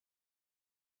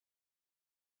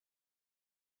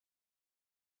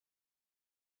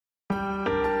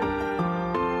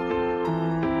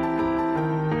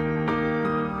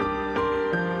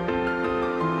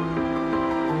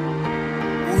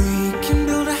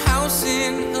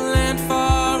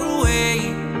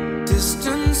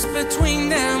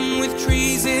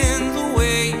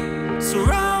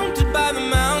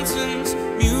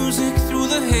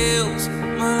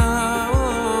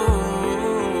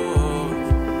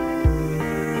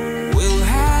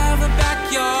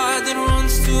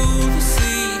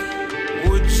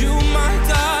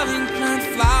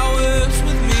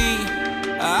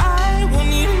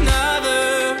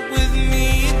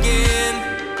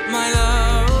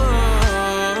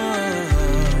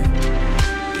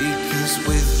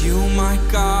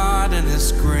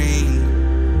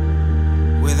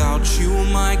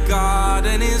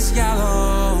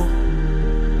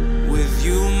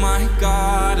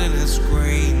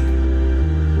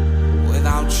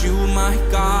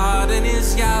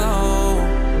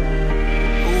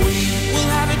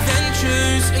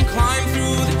climb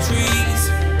through the trees,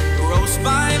 roast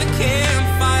by the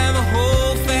campfire, the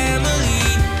whole family.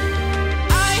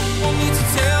 I want me to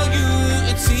tell you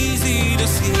it's easy to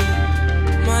see,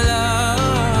 my love.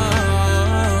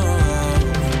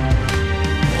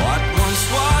 What once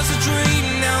was a dream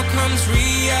now comes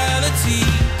reality.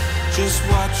 Just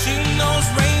watching those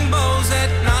rainbows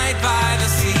at night by the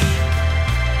sea.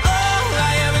 All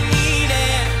I ever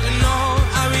needed and all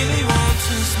I really want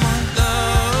is my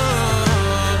love.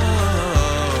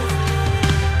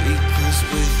 Because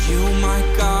with you my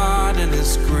garden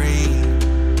is green,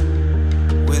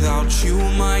 without you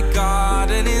my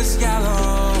garden is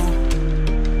yellow.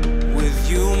 With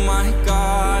you my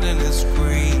garden is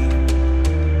green,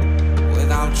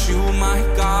 without you my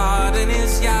garden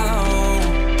is yellow.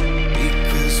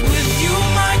 With you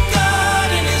my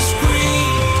garden is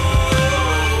green,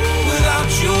 without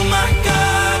you my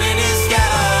garden is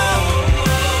yellow.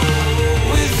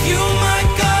 With you my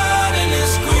garden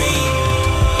is green,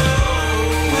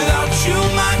 without you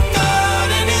my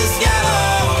garden is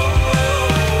yellow.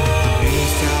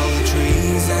 Trees tell the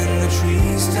trees and the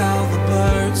trees tell the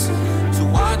birds to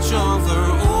watch over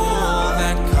all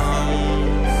that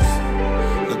comes.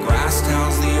 The grass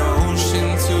tells the ocean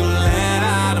to let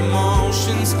out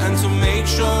emotions and to make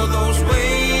sure those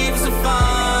waves are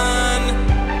fun.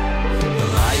 The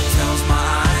light tells my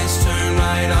eyes turn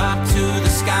right up to the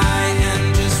sky and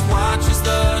just watch as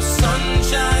the sun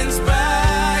shines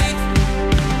bright.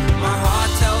 My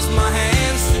heart tells my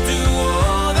hands to do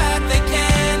all that they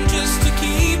can just to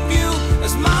keep you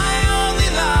as my only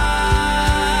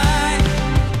light.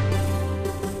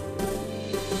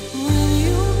 With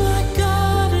you my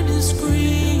garden is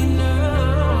greener,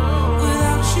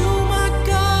 without you my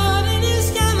garden is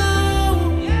yellow.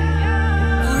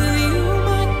 With you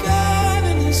my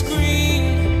garden is green,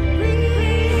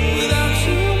 without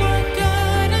you my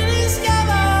garden is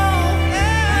yellow.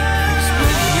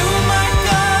 With you my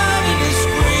garden is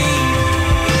green,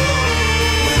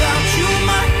 without you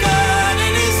my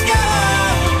garden is yellow.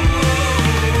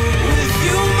 With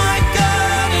you my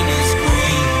garden is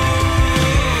green,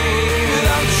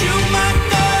 without you my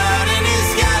garden is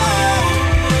yellow.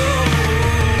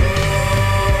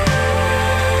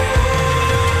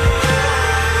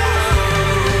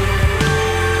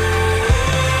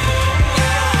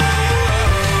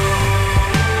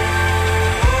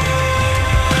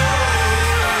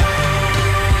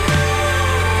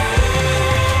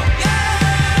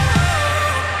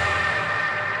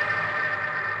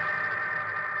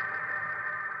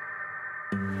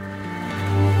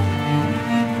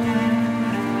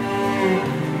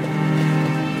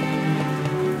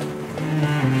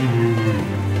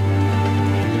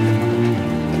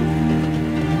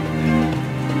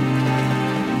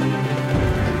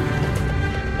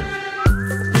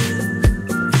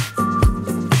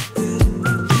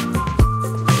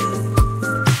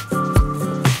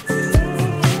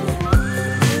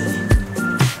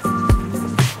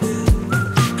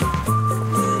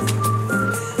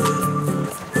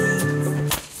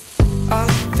 I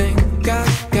think I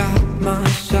got my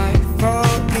sight for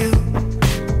you.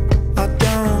 I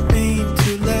don't mean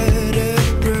to let it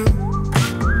through.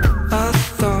 I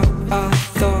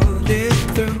thought it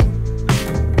through.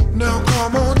 Now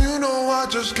come on, you know I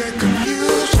just get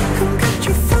confused. Come get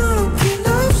your funky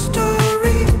love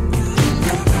story.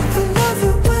 I love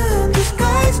it when the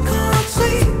skies can't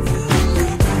see.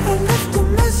 I left a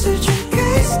message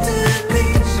encased in me.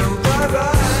 So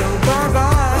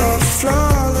bye-bye, a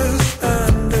flawless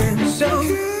ending. So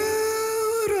beautiful.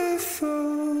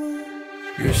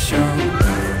 You're so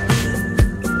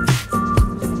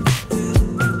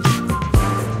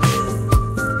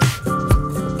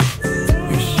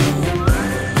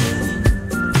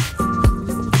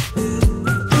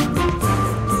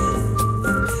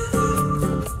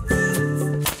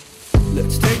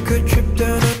let's take a trip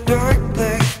down a dark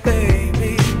place,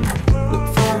 baby. Look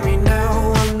for me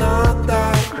now, I'm not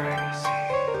that crazy.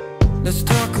 Let's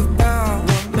talk about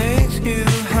what makes you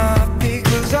happy,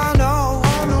 'cause I know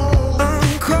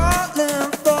I'm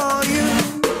calling for you.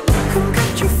 Come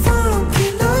get your funky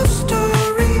love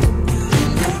story.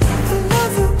 I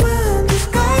love it when the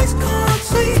skies can't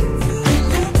see.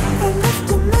 I left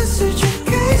a message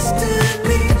encased in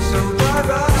me. so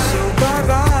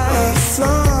bye-bye, a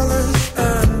flawless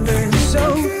ending. So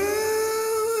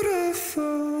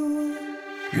beautiful.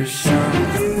 You're so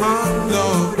my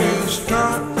love is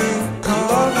dropping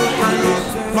color rays.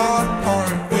 My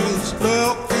heart is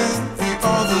looking the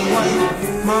other way.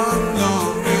 My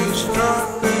love is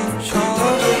dropping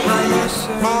color rays.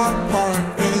 My heart